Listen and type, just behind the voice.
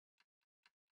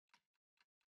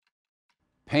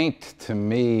Paint to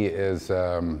me is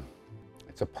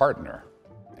it's a partner,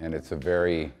 and it's a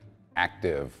very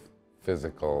active,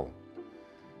 physical,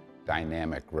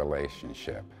 dynamic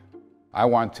relationship. I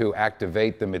want to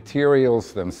activate the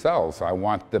materials themselves. I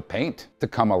want the paint to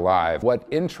come alive. What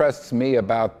interests me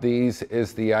about these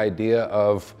is the idea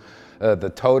of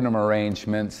the totem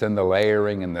arrangements and the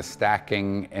layering and the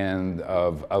stacking and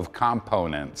of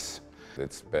components.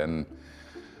 It's been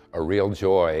a real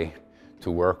joy to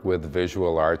work with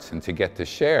visual arts and to get to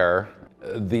share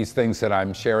these things that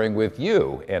I'm sharing with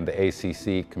you and the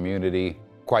ACC community.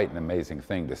 Quite an amazing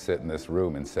thing to sit in this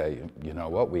room and say, you know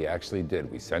what we actually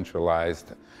did? We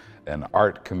centralized an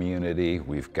art community.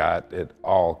 We've got it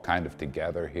all kind of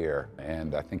together here.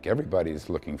 And I think everybody's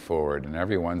looking forward and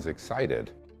everyone's excited.